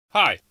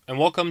Hi, and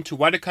welcome to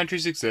Why Do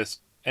Countries Exist,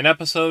 an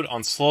episode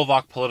on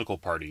Slovak political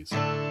parties.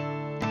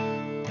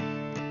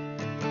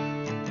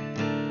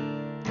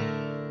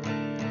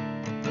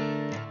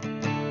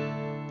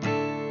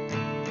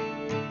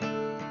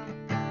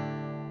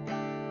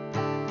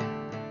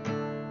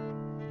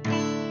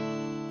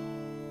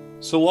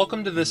 So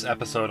welcome to this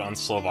episode on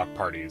Slovak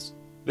parties.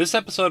 This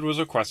episode was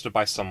requested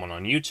by someone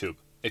on YouTube.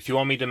 If you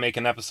want me to make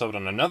an episode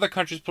on another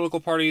country's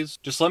political parties,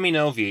 just let me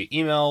know via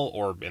email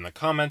or in the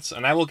comments,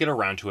 and I will get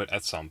around to it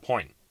at some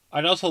point.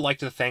 I'd also like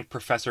to thank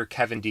Professor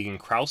Kevin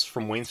Deegan-Krause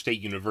from Wayne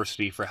State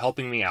University for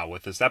helping me out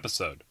with this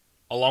episode,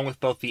 along with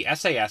both the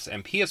SAS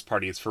and PS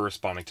parties for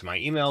responding to my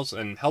emails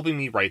and helping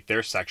me write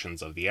their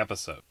sections of the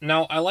episode.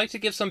 Now, I like to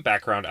give some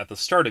background at the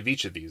start of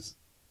each of these,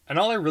 and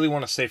all I really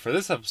want to say for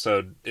this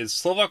episode is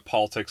Slovak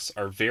politics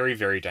are very,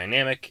 very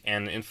dynamic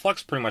and in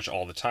flux pretty much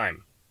all the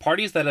time.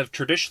 Parties that have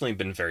traditionally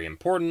been very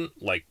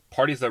important, like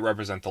parties that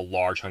represent the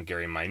large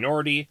Hungarian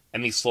minority,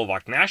 and the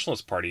Slovak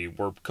Nationalist Party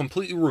were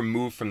completely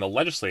removed from the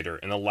legislature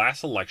in the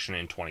last election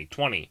in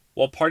 2020,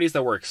 while parties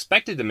that were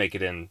expected to make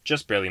it in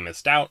just barely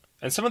missed out,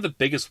 and some of the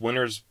biggest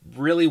winners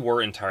really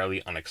were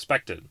entirely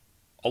unexpected.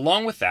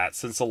 Along with that,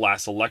 since the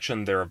last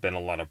election there have been a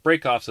lot of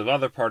breakoffs of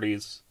other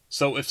parties,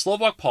 so if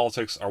Slovak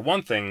politics are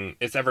one thing,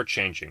 it's ever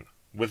changing,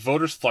 with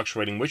voters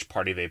fluctuating which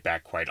party they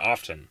back quite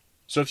often.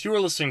 So if you are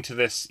listening to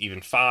this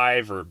even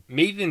 5 or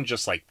maybe even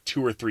just like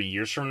 2 or 3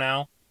 years from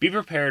now, be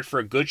prepared for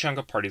a good chunk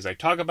of parties I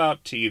talk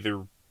about to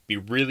either be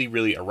really,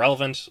 really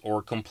irrelevant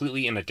or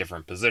completely in a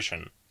different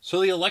position. So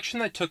the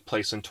election that took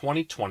place in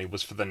 2020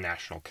 was for the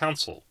National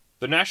Council.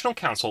 The National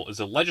Council is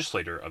the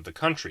legislature of the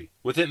country,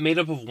 with it made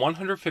up of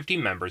 150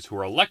 members who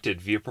are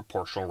elected via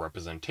proportional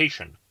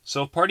representation.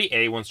 So if Party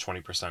A wins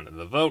 20% of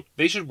the vote,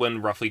 they should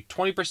win roughly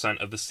 20%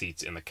 of the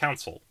seats in the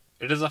council.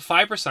 It is a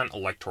 5%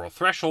 electoral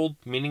threshold,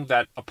 meaning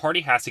that a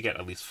party has to get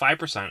at least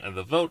 5% of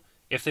the vote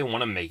if they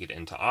want to make it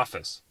into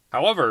office.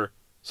 However,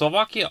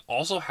 Slovakia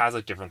also has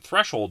a different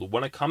threshold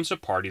when it comes to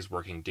parties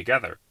working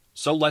together.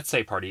 So let's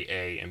say Party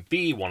A and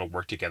B want to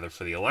work together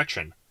for the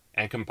election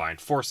and combine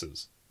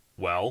forces.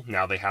 Well,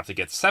 now they have to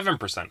get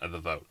 7% of the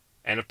vote.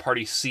 And if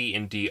Party C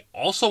and D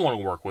also want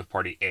to work with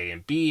Party A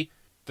and B,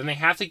 then they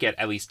have to get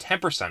at least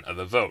 10% of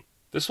the vote.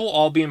 This will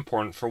all be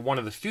important for one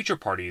of the future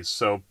parties,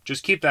 so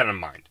just keep that in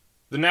mind.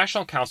 The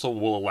National Council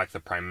will elect the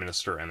Prime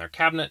Minister and their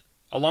cabinet,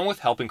 along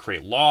with helping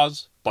create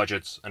laws,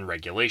 budgets, and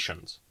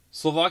regulations.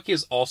 Slovakia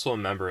is also a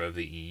member of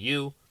the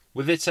EU,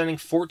 with it sending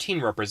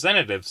 14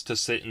 representatives to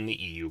sit in the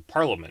EU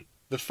Parliament.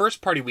 The first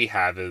party we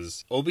have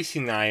is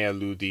Obyčajní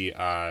ľudia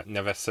a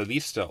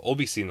nezávislé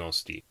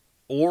obyčajnosti,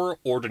 or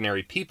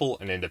Ordinary People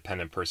and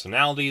Independent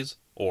Personalities,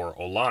 or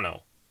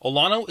OLaNO.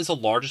 OLaNO is the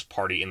largest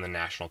party in the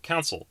National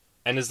Council,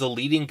 and is the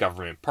leading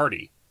government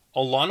party.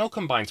 OLaNO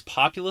combines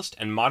populist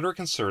and moderate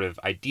conservative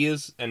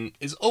ideas and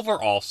is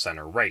overall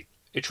center-right.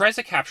 It tries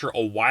to capture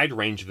a wide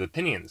range of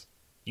opinions,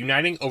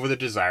 uniting over the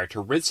desire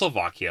to rid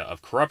Slovakia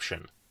of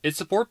corruption. Its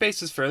support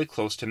base is fairly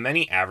close to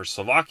many average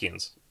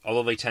Slovakians,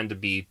 although they tend to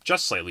be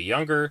just slightly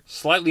younger,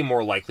 slightly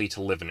more likely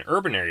to live in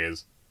urban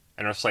areas,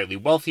 and are slightly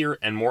wealthier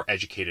and more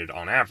educated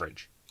on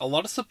average. A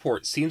lot of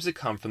support seems to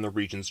come from the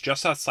regions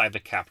just outside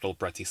the capital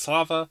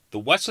Bratislava, the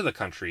west of the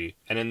country,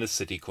 and in the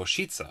city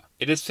Košice.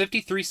 It has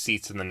 53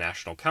 seats in the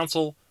National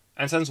Council,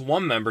 and sends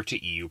one member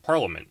to EU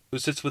Parliament, who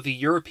sits with the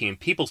European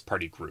People's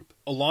Party group.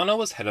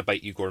 OLaNO is headed by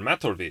Igor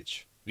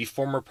Matovic, the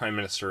former Prime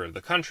Minister of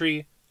the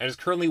country, and is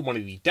currently one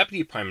of the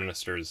Deputy Prime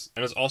Ministers,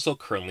 and is also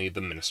currently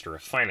the Minister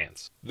of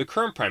Finance. The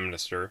current Prime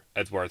Minister,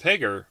 Eduard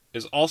Heger,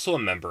 is also a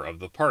member of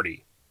the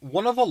party.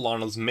 One of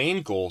OLaNO's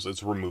main goals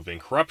is removing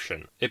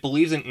corruption. It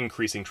believes in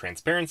increasing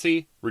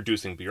transparency,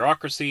 reducing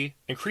bureaucracy,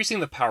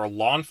 increasing the power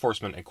law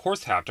enforcement and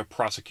courts have to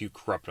prosecute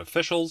corrupt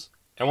officials,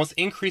 and wants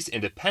increased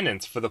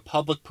independence for the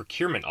Public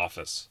Procurement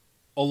Office.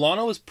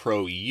 OLaNO is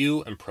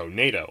pro-EU and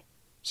pro-NATO,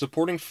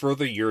 supporting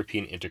further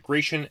European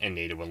integration and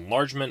NATO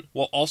enlargement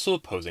while also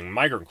opposing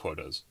migrant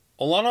quotas.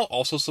 OLaNO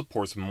also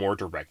supports more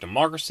direct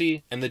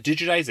democracy and the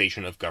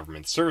digitization of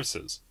government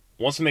services,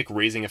 wants to make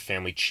raising a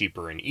family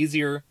cheaper and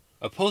easier,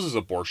 opposes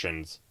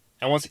abortions,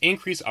 and wants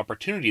increased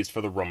opportunities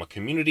for the Roma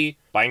community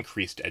by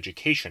increased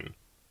education.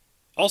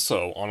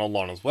 Also, on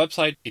OLaNO's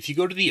website, if you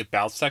go to the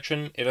About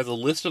section, it has a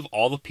list of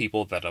all the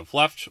people that have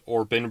left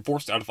or been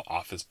forced out of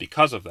office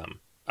because of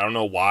them. I don't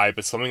know why,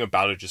 but something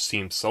about it just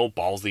seems so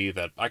ballsy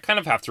that I kind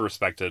of have to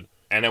respect it,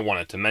 and I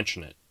wanted to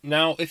mention it.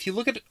 Now, if you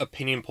look at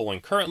opinion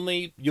polling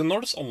currently, you'll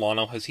notice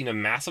OLaNO has seen a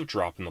massive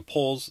drop in the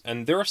polls,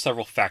 and there are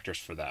several factors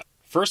for that.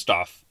 First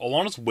off,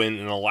 OLaNO's win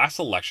in the last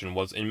election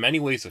was in many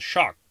ways a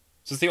shock,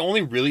 since they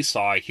only really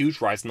saw a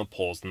huge rise in the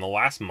polls in the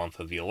last month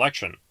of the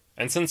election.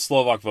 And since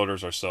Slovak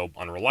voters are so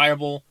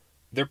unreliable,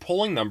 their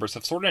polling numbers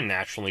have sort of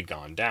naturally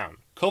gone down.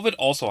 COVID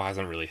also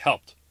hasn't really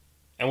helped.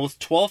 And with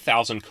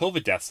 12,000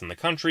 COVID deaths in the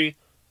country,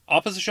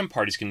 opposition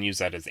parties can use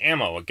that as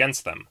ammo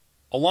against them.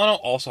 OLaNO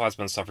also has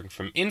been suffering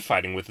from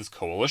infighting with its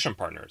coalition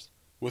partners,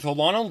 with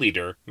OLaNO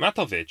leader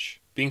Matovic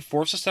being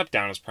forced to step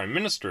down as prime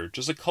minister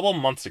just a couple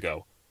months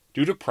ago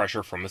due to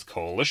pressure from his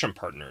coalition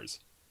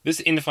partners. This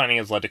infighting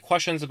has led to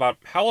questions about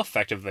how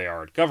effective they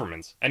are at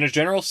governments, and a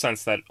general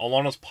sense that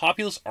OLaNO's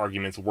populist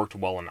arguments worked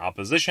well in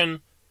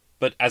opposition,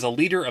 but as a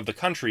leader of the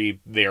country,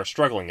 they are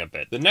struggling a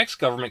bit. The next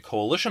government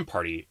coalition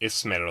party is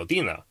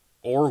SMER-SD,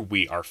 or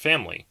We Are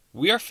Family.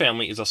 We Are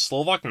Family is a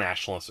Slovak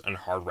nationalist and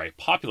hard-right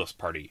populist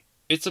party.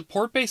 Its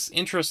support base,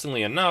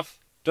 interestingly enough,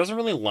 doesn't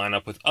really line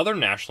up with other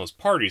nationalist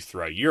parties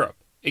throughout Europe.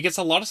 It gets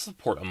a lot of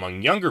support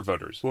among younger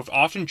voters who have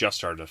often just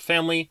started a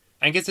family,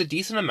 and gets a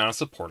decent amount of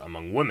support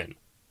among women.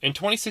 In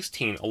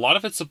 2016, a lot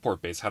of its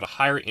support base had a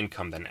higher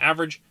income than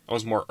average and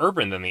was more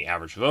urban than the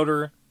average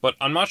voter, but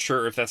I'm not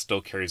sure if that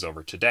still carries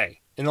over today.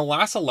 In the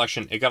last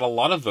election, it got a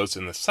lot of votes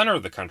in the center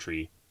of the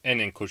country,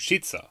 and in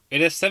Košice.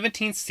 It has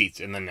 17 seats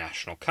in the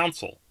National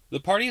Council. The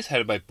party is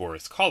headed by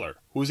Boris Koller,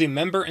 who is a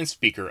member and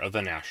speaker of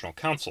the National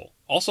Council.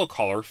 Also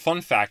Koller,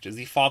 fun fact, is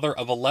the father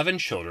of 11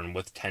 children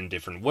with 10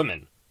 different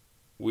women.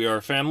 We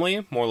Are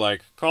Family? More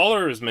like,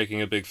 Koller is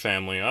making a big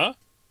family, huh?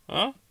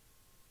 Huh?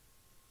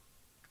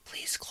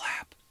 Please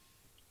clap.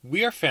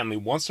 We Are Family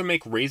wants to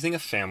make raising a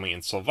family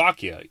in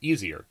Slovakia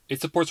easier.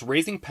 It supports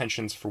raising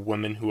pensions for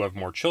women who have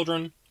more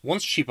children,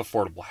 wants cheap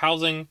affordable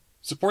housing,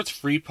 supports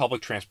free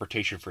public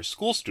transportation for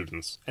school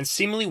students, and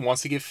seemingly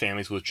wants to give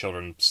families with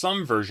children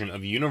some version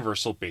of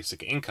universal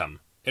basic income.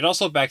 It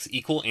also backs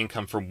equal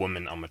income for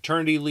women on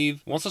maternity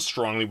leave, wants to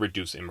strongly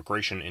reduce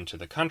immigration into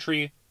the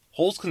country,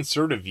 holds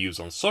conservative views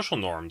on social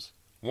norms,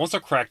 wants to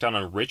crack down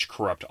on rich,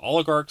 corrupt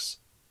oligarchs,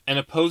 and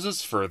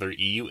opposes further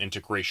EU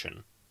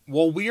integration.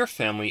 While We Are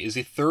Family is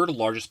the third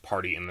largest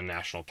party in the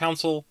National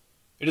Council,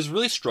 it has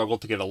really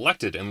struggled to get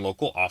elected in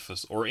local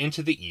office or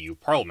into the EU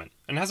Parliament,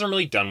 and hasn't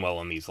really done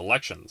well in these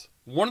elections.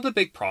 One of the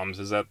big problems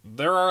is that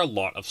there are a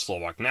lot of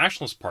Slovak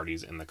nationalist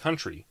parties in the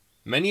country,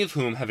 many of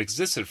whom have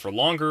existed for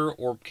longer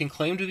or can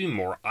claim to be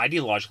more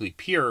ideologically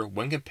pure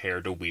when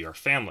compared to We Are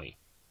Family.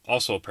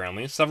 Also,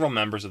 apparently, several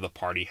members of the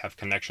party have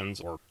connections,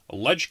 or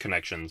alleged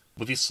connections,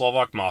 with the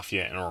Slovak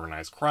mafia and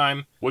organized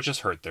crime, which has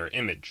hurt their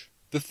image.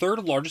 The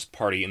third largest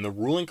party in the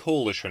ruling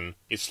coalition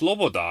is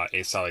Sloboda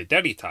a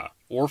Solidarita,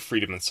 or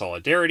Freedom and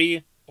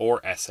Solidarity,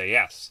 or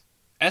SAS.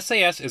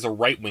 SAS is a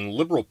right-wing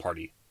liberal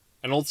party,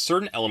 and holds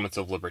certain elements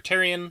of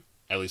libertarian,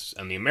 at least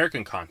in the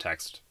American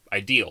context,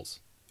 ideals.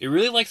 It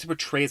really likes to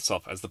portray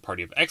itself as the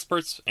party of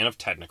experts and of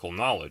technical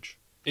knowledge.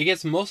 It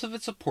gets most of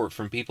its support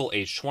from people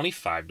aged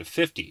 25 to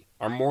 50,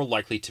 are more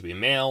likely to be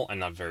male and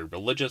not very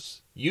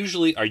religious,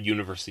 usually are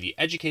university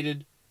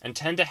educated, and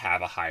tend to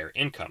have a higher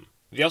income.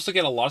 They also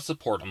get a lot of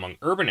support among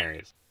urban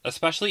areas,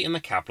 especially in the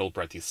capital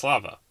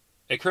Bratislava.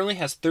 It currently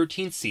has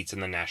 13 seats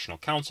in the National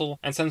Council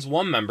and sends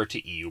one member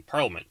to EU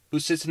Parliament, who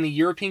sits in the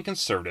European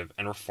Conservative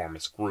and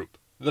Reformist group.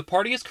 The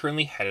party is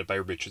currently headed by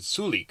Richard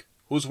Sulik,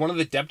 who is one of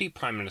the deputy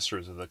prime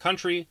ministers of the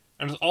country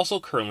and is also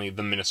currently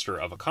the Minister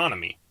of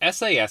Economy.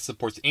 SAS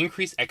supports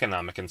increased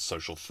economic and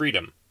social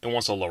freedom. It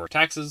wants to lower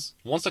taxes,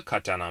 wants to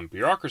cut down on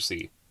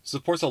bureaucracy,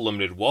 supports a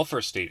limited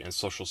welfare state and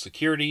social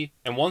security,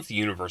 and wants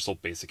universal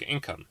basic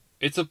income.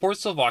 It supports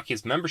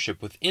Slovakia's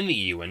membership within the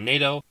EU and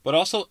NATO, but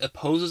also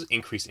opposes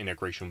increased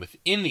integration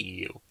within the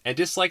EU, and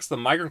dislikes the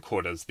migrant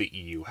quotas the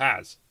EU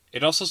has.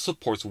 It also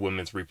supports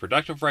women's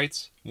reproductive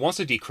rights, wants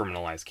to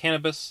decriminalize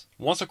cannabis,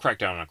 wants to crack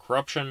down on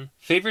corruption,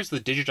 favors the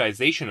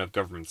digitization of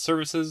government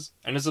services,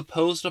 and is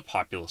opposed to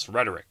populist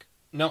rhetoric.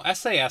 Now,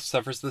 SAS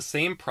suffers the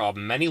same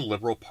problem many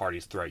liberal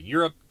parties throughout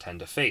Europe tend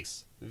to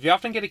face. They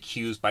often get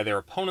accused by their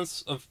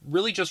opponents of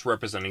really just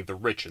representing the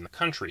rich in the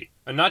country,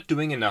 and not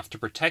doing enough to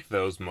protect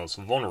those most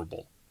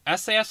vulnerable.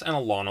 SAS and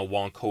OLaNO,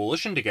 while in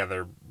coalition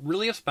together,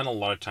 really have spent a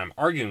lot of time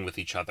arguing with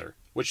each other,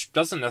 which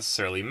doesn't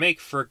necessarily make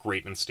for a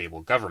great and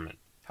stable government.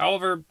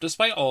 However,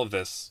 despite all of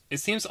this, it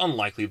seems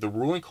unlikely the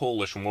ruling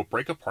coalition will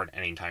break apart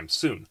anytime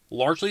soon,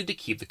 largely to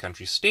keep the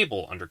country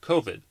stable under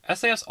COVID.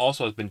 SAS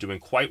also has been doing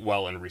quite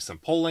well in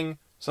recent polling,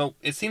 so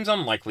it seems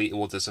unlikely it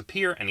will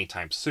disappear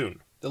anytime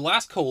soon. The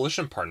last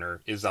coalition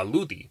partner is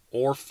Zaludi,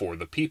 or For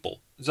the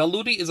People.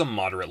 Zaludi is a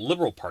moderate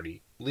liberal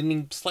party,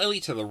 leaning slightly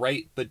to the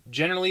right but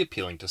generally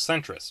appealing to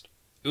centrist.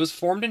 It was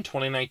formed in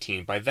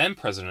 2019 by then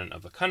president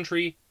of the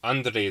country,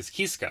 Andrzej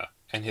Kiska,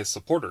 and his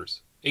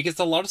supporters. It gets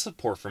a lot of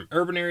support from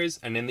urban areas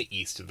and in the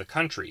east of the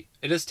country.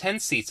 It has 10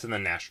 seats in the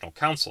National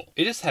Council.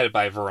 It is headed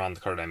by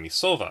Veronika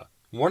Remisova,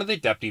 one of the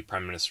deputy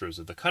prime ministers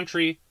of the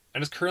country,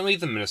 and is currently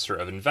the Minister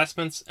of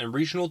Investments and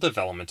Regional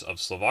Development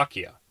of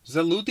Slovakia.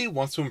 Zaludi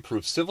wants to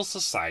improve civil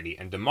society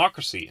and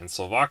democracy in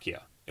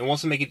Slovakia. It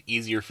wants to make it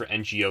easier for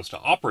NGOs to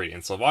operate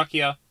in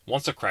Slovakia,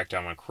 wants to crack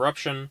down on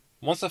corruption,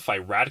 wants to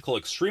fight radical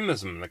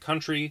extremism in the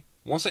country,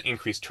 wants to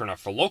increase turnout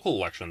for local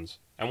elections,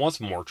 and wants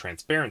more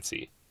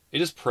transparency.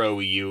 It is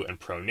pro-EU and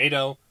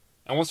pro-NATO,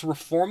 and wants to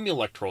reform the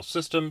electoral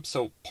system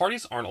so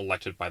parties aren't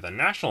elected by the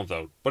national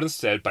vote, but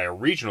instead by a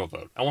regional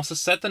vote, and wants to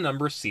set the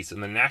number of seats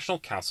in the National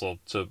Council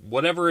to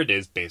whatever it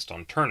is based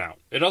on turnout.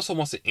 It also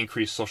wants to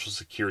increase social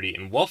security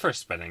and welfare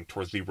spending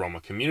towards the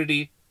Roma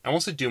community, and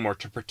wants to do more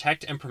to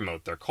protect and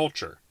promote their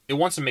culture. It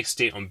wants to make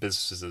state-owned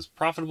businesses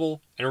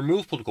profitable and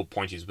remove political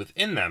appointees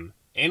within them,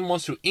 and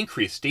wants to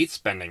increase state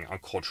spending on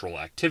cultural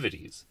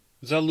activities.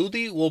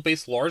 Zaludi will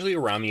base largely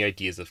around the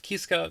ideas of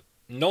Kiska,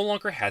 no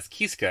longer has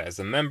Kiska as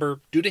a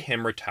member due to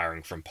him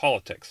retiring from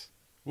politics.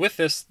 With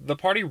this, the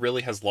party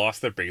really has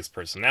lost their biggest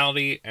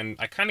personality, and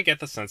I kinda get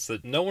the sense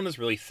that no one is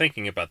really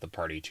thinking about the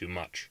party too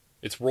much.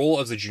 Its role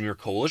as a junior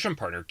coalition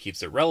partner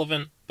keeps it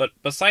relevant, but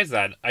besides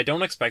that, I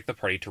don't expect the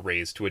party to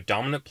raise to a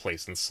dominant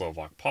place in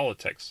Slovak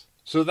politics.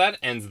 So that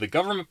ends the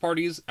government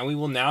parties, and we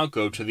will now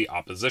go to the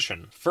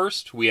opposition.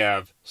 First, we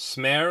have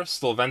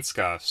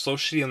SMER-Slovenská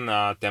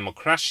sociálna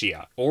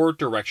demokracia, or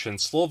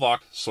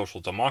Direction-Slovak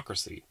social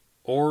democracy,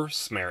 or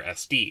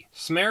SMER-SD.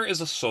 SMER is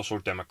a social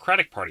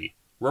democratic party,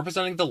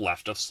 representing the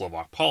left of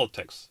Slovak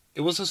politics.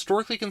 It was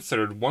historically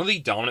considered one of the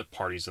dominant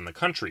parties in the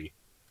country,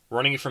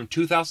 running it from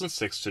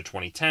 2006 to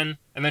 2010,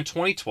 and then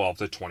 2012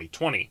 to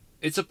 2020.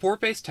 Its support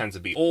base tends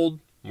to be old,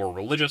 more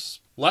religious,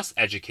 less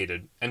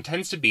educated, and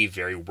tends to be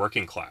very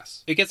working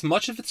class. It gets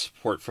much of its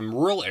support from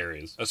rural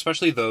areas,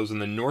 especially those in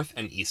the north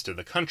and east of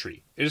the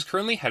country. It is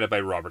currently headed by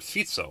Robert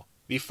Fico,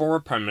 the former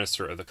Prime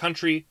Minister of the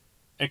country,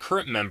 and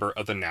current member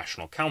of the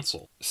National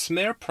Council.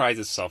 SMER prides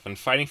itself in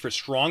fighting for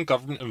strong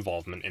government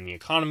involvement in the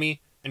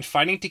economy, and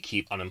fighting to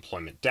keep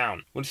unemployment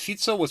down. When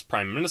Fico was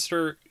Prime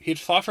Minister, he had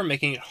fought for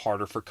making it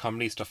harder for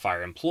companies to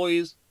fire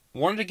employees,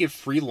 wanted to give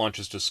free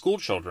lunches to school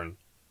children,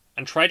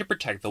 and tried to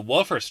protect the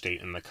welfare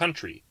state in the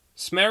country.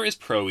 SMER is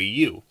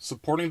pro-EU,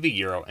 supporting the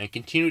euro and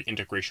continued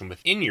integration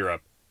within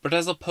Europe, but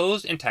has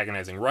opposed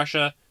antagonizing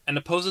Russia and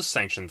opposes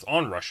sanctions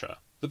on Russia.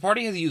 The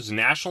party has used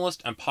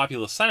nationalist and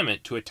populist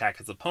sentiment to attack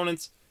its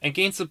opponents and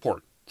gain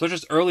support, such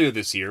as earlier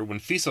this year when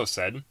Fico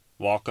said,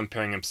 while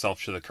comparing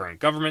himself to the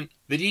current government,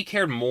 that he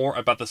cared more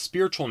about the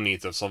spiritual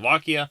needs of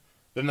Slovakia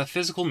than the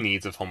physical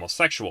needs of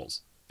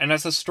homosexuals, and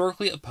has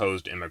historically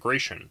opposed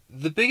immigration.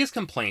 The biggest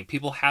complaint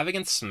people have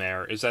against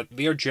SMER is that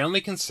they are generally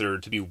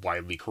considered to be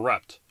widely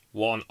corrupt.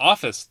 While in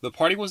office, the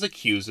party was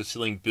accused of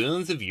stealing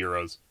billions of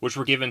euros, which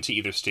were given to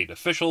either state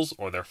officials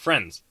or their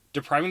friends,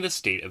 depriving the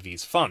state of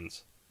these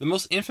funds. The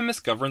most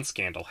infamous governance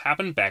scandal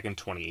happened back in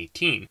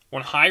 2018,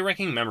 when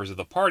high-ranking members of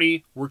the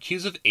party were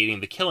accused of aiding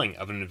the killing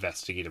of an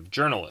investigative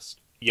journalist,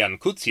 Jan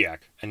Kuciak,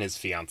 and his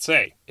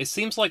fiancée. It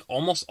seems like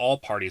almost all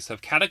parties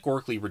have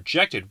categorically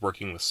rejected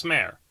working with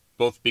SMER,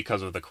 both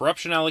because of the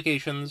corruption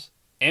allegations,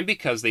 and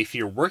because they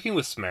fear working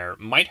with SMER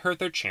might hurt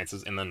their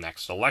chances in the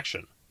next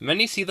election.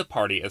 Many see the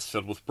party as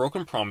filled with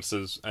broken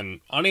promises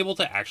and unable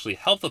to actually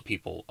help the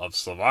people of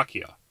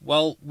Slovakia.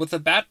 Well, with the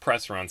bad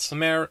press around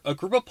SMER, a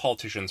group of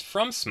politicians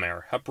from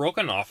SMER have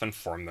broken off and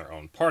formed their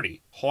own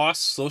party, HLAS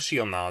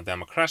sociálna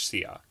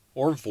demokracia,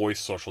 or Voice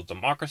Social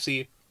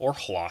Democracy, or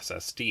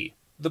HLAS-SD.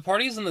 The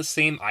party is in the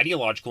same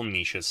ideological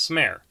niche as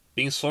SMER,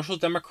 being social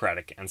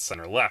democratic and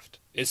center-left.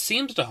 It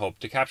seems to hope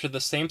to capture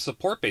the same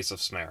support base of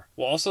SMER,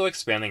 while also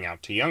expanding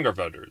out to younger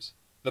voters.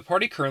 The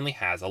party currently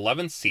has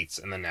 11 seats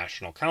in the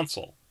National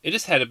Council. It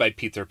is headed by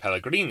Peter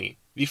Pellegrini,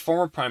 the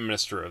former Prime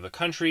Minister of the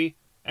country,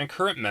 and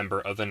current member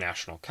of the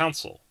National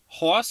Council.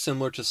 HLAS,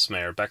 similar to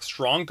SMER, backs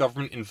strong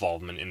government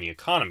involvement in the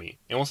economy,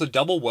 and wants to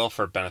double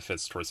welfare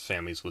benefits towards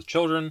families with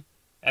children,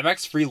 and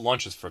backs free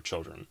lunches for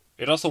children.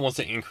 It also wants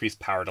to increase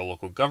power to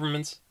local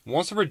governments,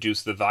 wants to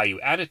reduce the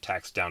value-added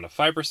tax down to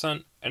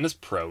 5%, and is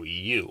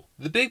pro-EU.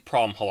 The big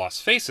problem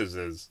HLAS faces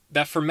is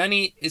that for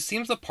many, it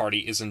seems the party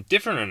isn't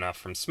different enough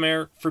from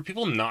SMER for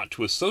people not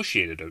to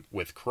associate it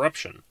with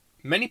corruption.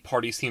 Many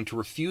parties seem to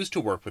refuse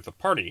to work with the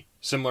party,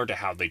 similar to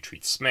how they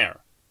treat SMER.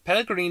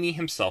 Pellegrini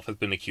himself has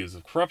been accused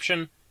of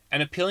corruption,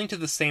 and appealing to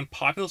the same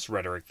populist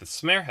rhetoric that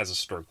SMER has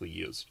historically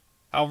used.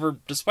 However,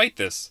 despite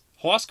this,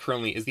 HLAS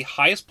currently is the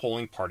highest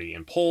polling party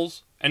in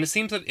polls, and it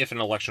seems that if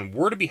an election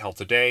were to be held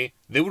today,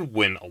 they would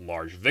win a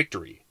large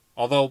victory.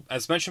 Although,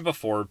 as mentioned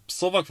before,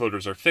 Slovak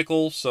voters are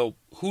fickle, so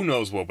who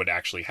knows what would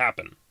actually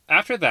happen.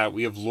 After that,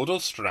 we have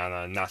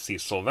Ľudovstrana Naše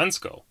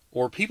Slovensko,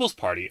 or People's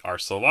Party Our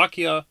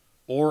Slovakia,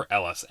 or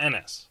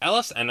LSNS.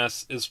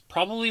 LSNS is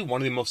probably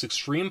one of the most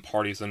extreme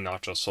parties in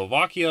not just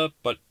Slovakia,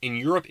 but in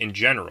Europe in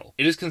general.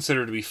 It is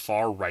considered to be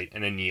far-right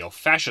and a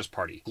neo-fascist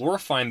party,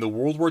 glorifying the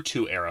World War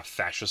II-era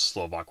fascist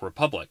Slovak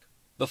Republic.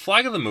 The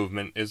flag of the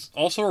movement is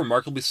also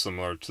remarkably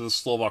similar to the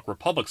Slovak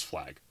Republic's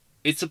flag.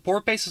 Its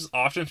support base is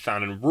often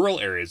found in rural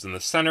areas in the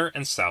center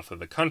and south of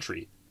the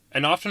country,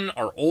 and often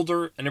are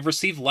older and have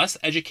received less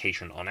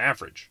education on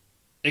average.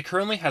 It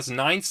currently has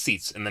 9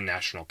 seats in the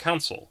National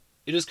Council.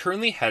 It is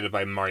currently headed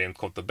by Marian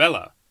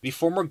Kotabela, the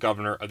former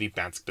governor of the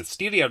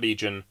Bansk-Bistrița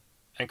region,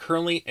 and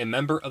currently a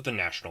member of the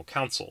National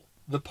Council.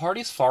 The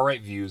party's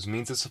far-right views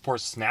means it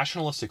supports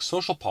nationalistic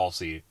social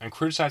policy and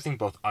criticizing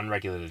both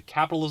unregulated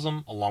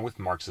capitalism along with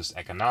Marxist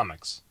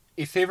economics.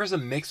 It favors a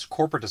mixed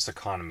corporatist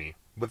economy,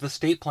 with the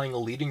state playing a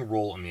leading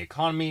role in the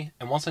economy,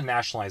 and wants to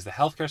nationalize the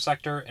healthcare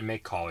sector and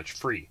make college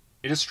free.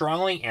 It is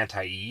strongly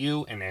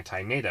anti-EU and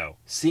anti-NATO,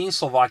 seeing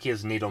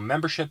Slovakia's NATO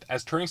membership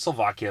as turning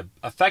Slovakia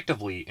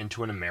effectively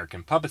into an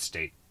American puppet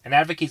state, and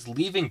advocates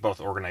leaving both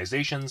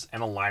organizations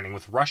and aligning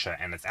with Russia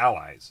and its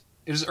allies.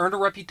 It has earned a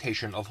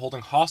reputation of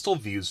holding hostile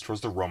views towards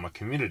the Roma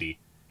community,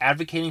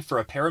 advocating for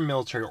a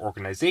paramilitary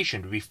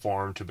organization to be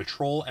formed to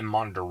patrol and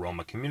monitor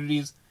Roma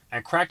communities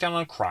and crack down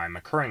on crime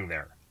occurring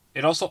there.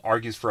 It also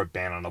argues for a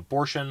ban on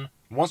abortion,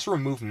 wants to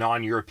remove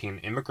non-European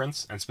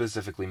immigrants and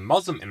specifically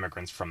Muslim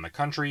immigrants from the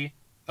country,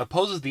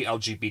 opposes the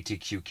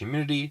LGBTQ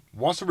community,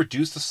 wants to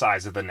reduce the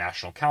size of the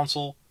National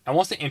Council, and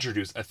wants to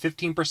introduce a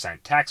 15%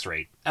 tax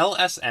rate.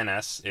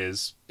 LSNS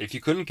is, if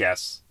you couldn't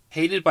guess,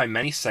 hated by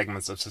many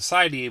segments of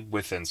society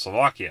within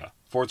Slovakia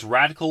for its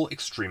radical,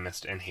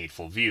 extremist, and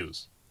hateful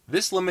views.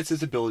 This limits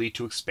its ability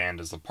to expand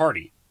as a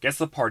party, gets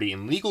the party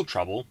in legal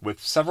trouble, with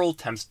several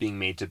attempts being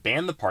made to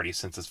ban the party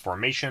since its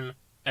formation,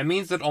 and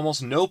means that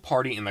almost no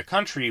party in the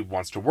country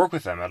wants to work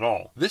with them at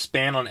all. This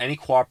ban on any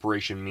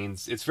cooperation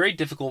means it's very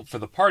difficult for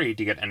the party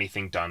to get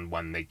anything done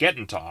when they get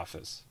into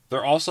office.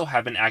 There also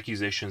have been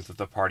accusations that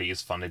the party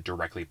is funded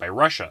directly by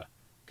Russia,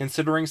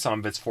 considering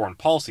some of its foreign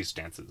policy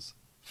stances.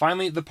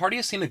 Finally, the party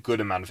has seen a good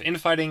amount of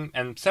infighting,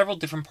 and several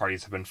different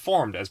parties have been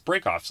formed as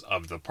breakoffs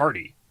of the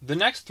party. The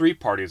next three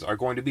parties are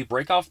going to be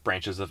breakoff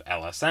branches of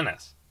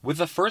LSNS, with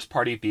the first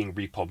party being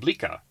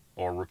REPUBLIKA,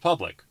 or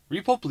Republic.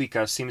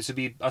 REPUBLIKA seems to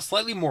be a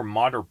slightly more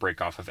moderate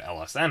breakoff of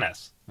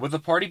LSNS, with the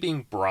party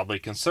being broadly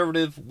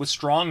conservative with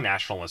strong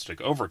nationalistic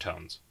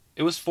overtones.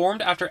 It was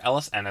formed after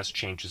LSNS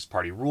changed its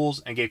party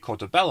rules and gave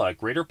Kotabela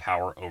greater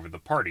power over the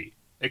party.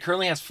 It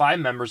currently has 5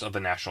 members of the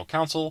National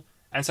Council,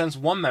 and sends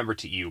 1 member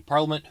to EU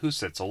Parliament who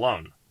sits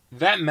alone.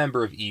 That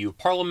member of EU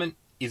Parliament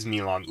is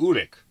Milan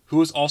Urik,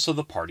 who is also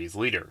the party's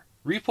leader.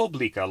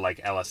 REPUBLIKA,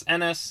 like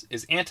LSNS,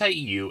 is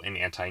anti-EU and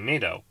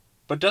anti-NATO,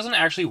 but doesn't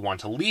actually want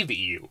to leave the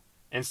EU,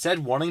 instead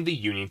wanting the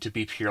Union to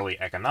be purely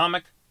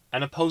economic,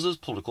 and opposes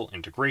political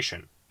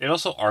integration. It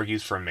also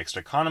argues for a mixed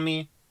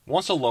economy,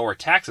 wants to lower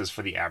taxes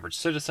for the average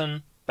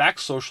citizen,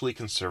 backs socially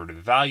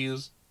conservative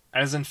values,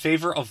 and is in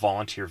favor of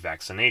volunteer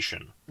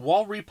vaccination.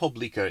 While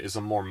REPUBLIKA is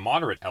a more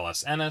moderate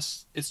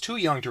LSNS, it's too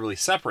young to really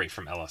separate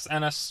from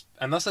LSNS,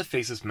 and thus it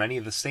faces many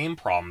of the same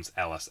problems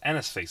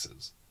LSNS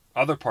faces.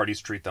 Other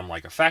parties treat them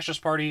like a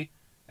fascist party,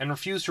 and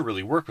refuse to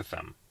really work with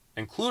them,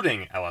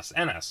 including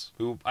LSNS,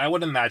 who I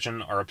would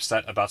imagine are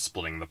upset about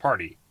splitting the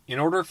party. In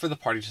order for the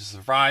party to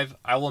survive,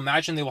 I will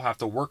imagine they will have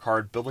to work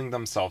hard building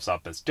themselves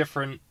up as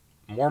different,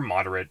 more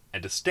moderate,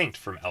 and distinct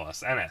from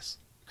LSNS.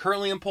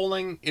 Currently in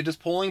polling, it is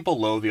polling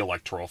below the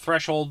electoral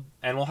threshold,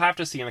 and we'll have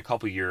to see in a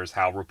couple years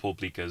how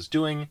REPUBLIKA is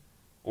doing,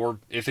 or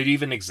if it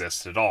even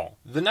exists at all.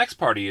 The next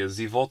party is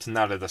Život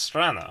Narodna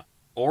Strana,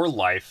 or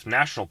Life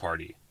National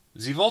Party.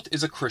 Život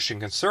is a Christian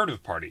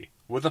conservative party,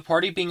 with the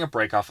party being a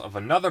breakoff of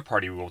another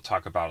party we will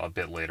talk about a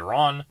bit later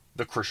on,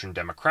 the Christian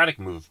Democratic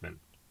Movement.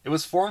 It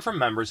was formed from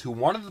members who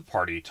wanted the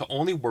party to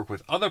only work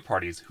with other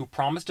parties who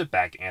promised to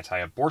back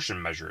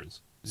anti-abortion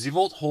measures.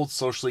 Život holds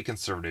socially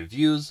conservative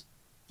views,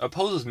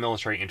 opposes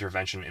military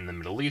intervention in the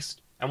Middle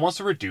East, and wants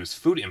to reduce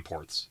food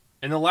imports.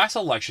 In the last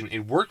election,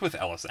 it worked with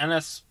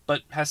LSNS,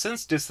 but has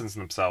since distanced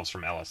themselves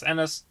from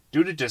LSNS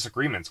due to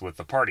disagreements with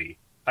the party.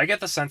 I get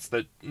the sense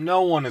that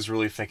no one is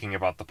really thinking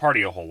about the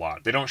party a whole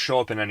lot. They don't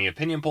show up in any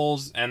opinion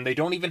polls, and they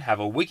don't even have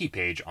a wiki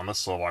page on the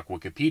Slovak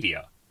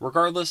Wikipedia.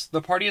 Regardless,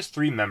 the party has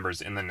 3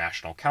 members in the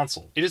National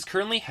Council. It is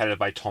currently headed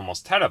by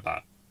Tomáš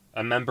Taraba,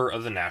 a member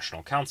of the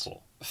National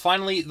Council.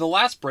 Finally, the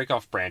last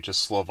breakoff branch is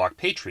Slovak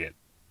PATRIOT.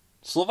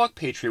 Slovak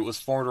PATRIOT was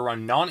formed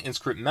around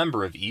non-inscript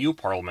member of EU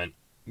Parliament,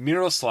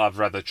 Miroslav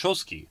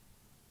Radachowski,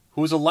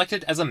 who was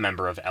elected as a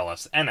member of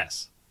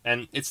LSNS,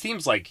 and it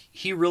seems like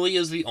he really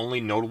is the only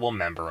notable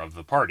member of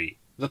the party.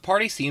 The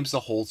party seems to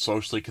hold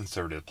socially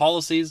conservative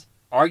policies,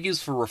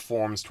 argues for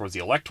reforms towards the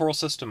electoral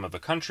system of the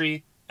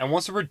country, and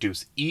wants to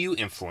reduce EU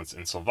influence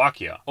in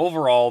Slovakia.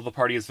 Overall, the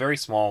party is very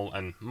small,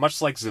 and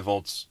much like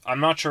Život's, I'm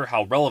not sure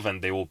how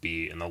relevant they will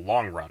be in the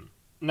long run.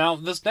 Now,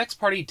 this next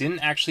party didn't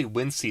actually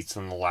win seats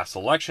in the last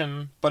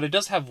election, but it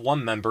does have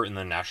 1 member in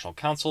the National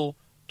Council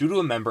due to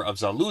a member of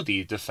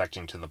Zaludi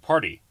defecting to the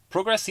party.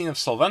 Progresivno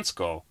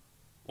Slovensko,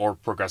 or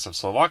Progressive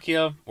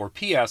Slovakia, or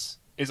PS,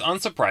 is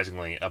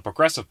unsurprisingly a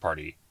progressive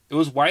party. It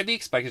was widely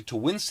expected to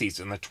win seats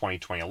in the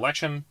 2020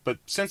 election, but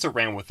since it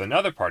ran with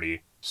another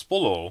party,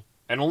 SPOLU,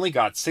 and only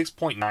got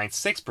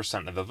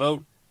 6.96% of the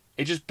vote,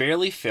 it just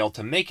barely failed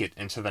to make it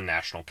into the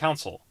National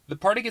Council. The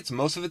party gets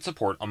most of its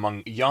support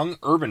among young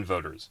urban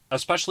voters,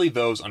 especially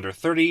those under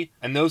 30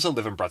 and those that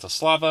live in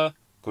Bratislava,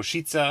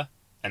 Košice,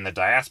 and the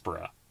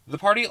diaspora. The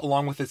party,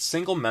 along with its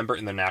single member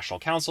in the National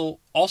Council,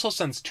 also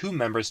sends 2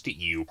 members to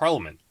EU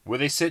Parliament, where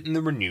they sit in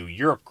the Renew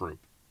Europe group.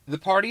 The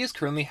party is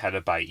currently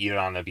headed by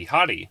Irana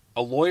Bihari,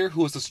 a lawyer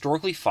who has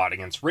historically fought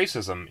against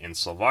racism in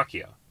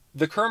Slovakia.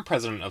 The current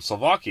president of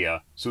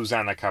Slovakia,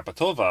 Zuzana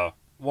Kapitova,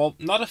 while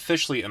not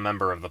officially a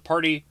member of the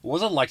party,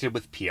 was elected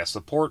with PS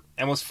support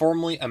and was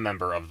formally a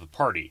member of the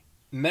party.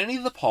 Many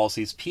of the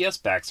policies PS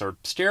backs are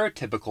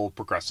stereotypical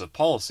progressive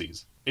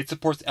policies. It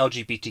supports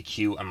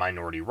LGBTQ and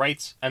minority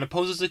rights and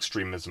opposes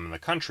extremism in the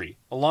country,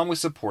 along with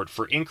support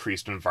for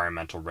increased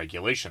environmental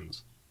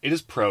regulations. It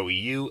is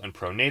pro-EU and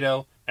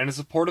pro-NATO, and is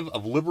supportive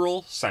of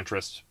liberal,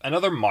 centrist, and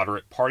other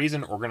moderate parties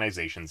and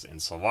organizations in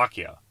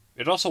Slovakia.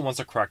 It also wants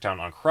to crack down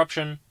on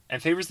corruption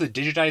and favors the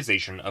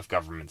digitization of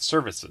government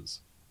services.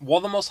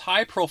 While the most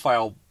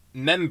high-profile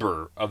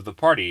member of the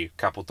party,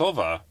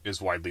 Kapitova, is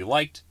widely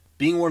liked,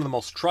 being one of the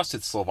most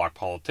trusted Slovak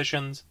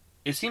politicians,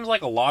 It seems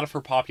like a lot of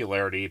her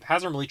popularity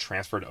hasn't really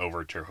transferred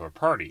over to her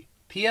party.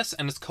 PS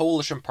and its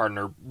coalition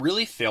partner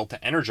really failed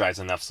to energize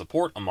enough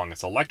support among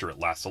its electorate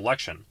last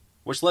election,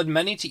 which led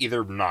many to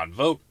either not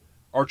vote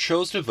or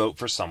chose to vote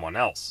for someone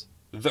else.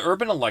 The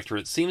urban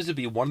electorate seems to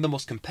be one of the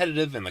most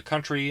competitive in the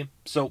country,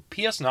 so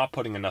PS not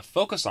putting enough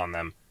focus on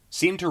them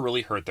seemed to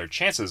really hurt their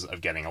chances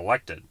of getting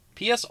elected.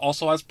 PS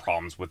also has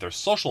problems with their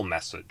social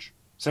message,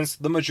 since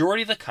the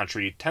majority of the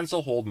country tends to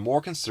hold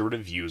more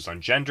conservative views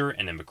on gender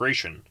and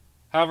immigration.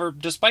 However,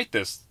 despite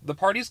this, the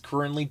party is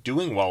currently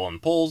doing well in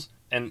polls,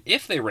 and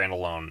if they ran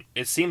alone,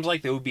 it seems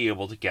like they would be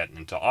able to get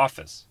into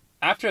office.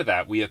 After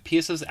that, we have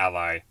PS's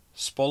ally,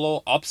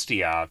 SPOLU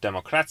Opcja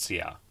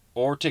Demokracja,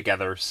 or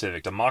Together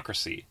Civic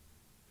Democracy.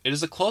 It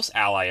is a close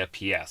ally of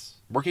PS,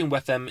 working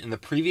with them in the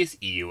previous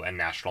EU and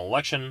national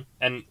election,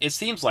 and it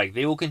seems like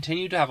they will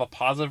continue to have a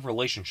positive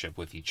relationship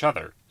with each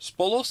other.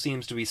 SPOLU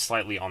seems to be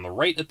slightly on the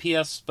right of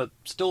PS, but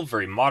still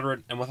very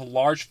moderate and with a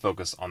large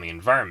focus on the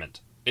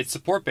environment. Its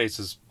support base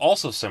is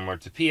also similar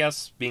to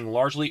PS, being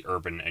largely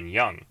urban and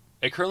young.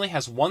 It currently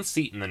has one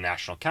seat in the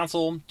National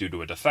Council due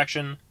to a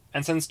defection,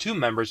 and sends 2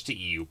 members to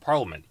EU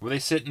Parliament, where they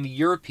sit in the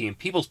European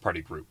People's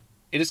Party group.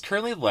 It is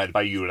currently led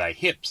by Juraj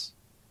Hips,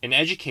 an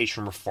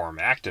education reform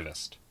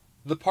activist.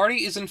 The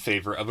party is in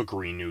favor of a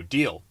Green New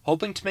Deal,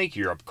 hoping to make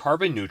Europe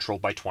carbon neutral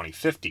by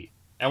 2050,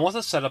 and wants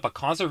to set up a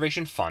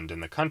conservation fund in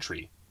the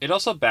country. It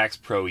also backs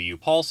pro-EU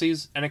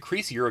policies and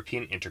increase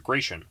European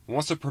integration,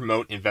 wants to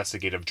promote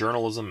investigative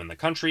journalism in the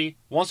country,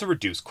 wants to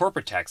reduce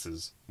corporate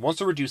taxes, wants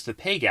to reduce the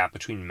pay gap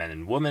between men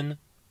and women,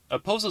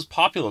 opposes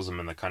populism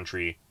in the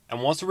country,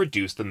 and wants to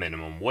reduce the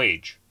minimum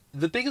wage.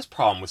 The biggest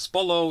problem with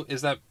SPOLU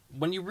is that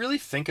when you really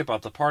think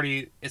about the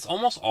party, it's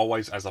almost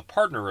always as a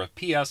partner of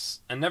PS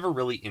and never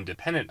really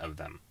independent of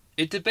them.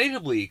 It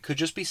debatably could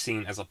just be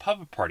seen as a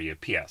puppet party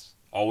of PS,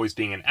 always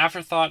being an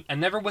afterthought and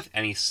never with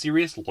any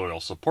serious loyal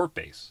support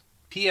base.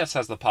 PS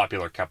has the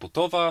popular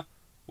Kaputova,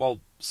 while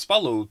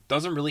SPOLU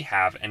doesn't really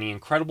have any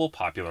incredible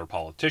popular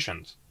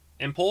politicians.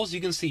 In polls you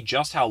can see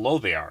just how low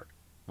they are,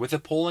 with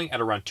it polling at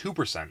around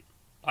 2%.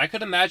 I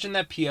could imagine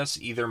that PS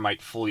either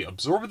might fully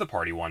absorb the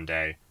party one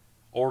day,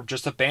 or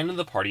just abandon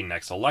the party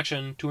next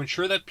election to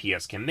ensure that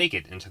PS can make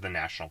it into the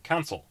National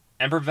Council,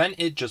 and prevent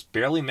it just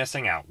barely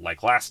missing out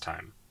like last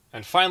time.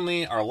 And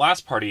finally, our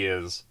last party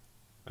is,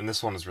 and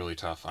this one is really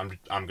tough, I'm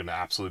gonna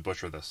absolutely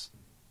butcher this,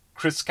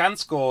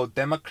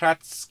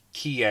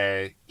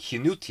 Krzykacko-Demokratske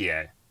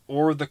Hnutie,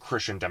 or the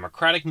Christian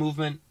Democratic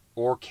Movement,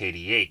 or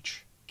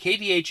KDH.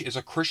 KDH is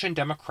a Christian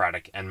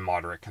Democratic and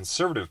moderate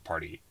conservative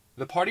party.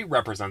 The party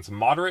represents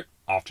moderate,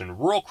 often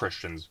rural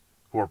Christians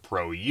who are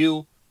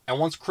pro-EU, and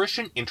wants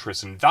Christian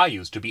interests and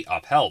values to be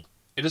upheld.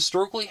 It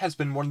historically has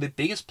been one of the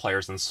biggest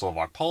players in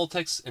Slovak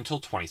politics until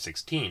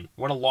 2016,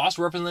 when it lost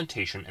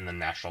representation in the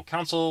National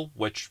Council,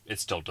 which it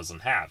still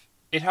doesn't have.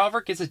 It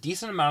however gets a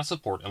decent amount of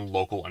support in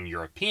local and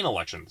European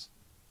elections,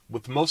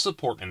 with most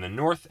support in the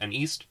north and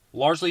east,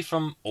 largely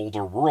from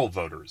older rural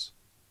voters.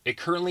 It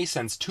currently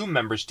sends 2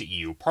 members to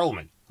EU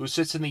Parliament, who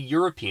sits in the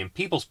European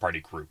People's Party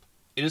group.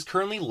 It is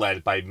currently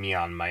led by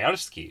Mian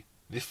Majarski,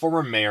 the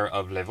former mayor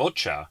of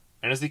Levoča,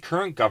 and is the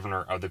current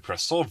governor of the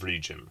Prešov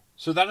region.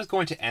 So that is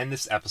going to end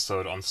this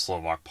episode on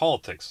Slovak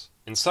politics.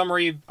 In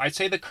summary, I'd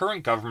say the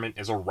current government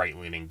is a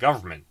right-leaning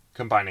government,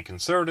 combining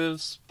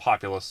conservatives,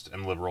 populists,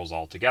 and liberals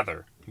all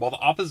together, while the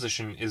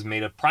opposition is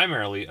made up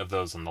primarily of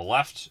those on the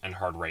left and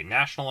hard-right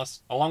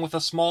nationalists, along with a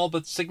small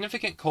but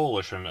significant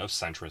coalition of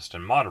centrists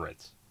and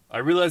moderates. I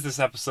realize this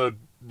episode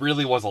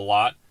really was a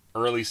lot,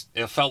 or at least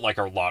it felt like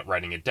a lot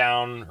writing it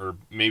down, or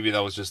maybe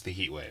that was just the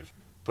heat wave.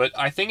 But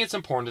I think it's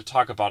important to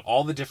talk about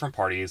all the different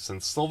parties.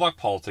 Since Slovak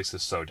politics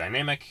is so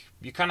dynamic,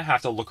 you kind of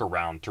have to look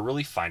around to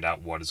really find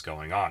out what is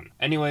going on.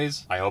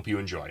 Anyways, I hope you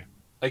enjoy.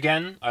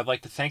 Again, I'd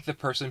like to thank the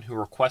person who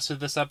requested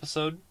this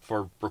episode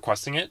for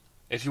requesting it.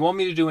 If you want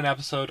me to do an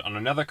episode on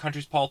another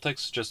country's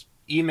politics, just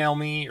email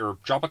me or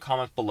drop a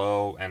comment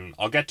below and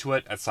I'll get to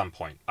it at some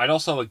point. I'd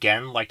also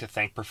again like to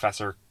thank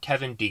Professor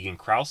Kevin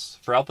Deegan-Krause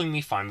for helping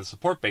me find the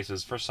support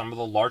bases for some of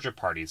the larger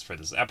parties for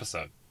this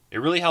episode. It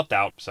really helped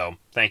out, so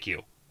thank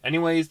you.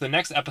 Anyways, the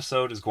next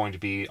episode is going to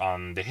be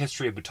on the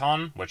history of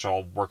Bhutan, which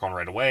I'll work on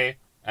right away,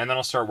 and then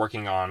I'll start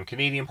working on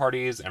Canadian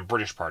parties and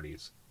British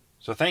parties.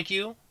 So thank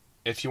you.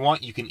 If you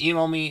want, you can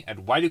email me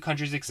at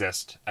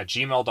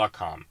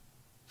whydocountries.exist@gmail.com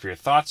for your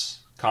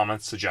thoughts,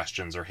 comments,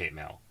 suggestions, or hate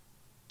mail.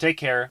 Take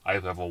care. I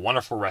hope you have a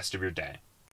wonderful rest of your day.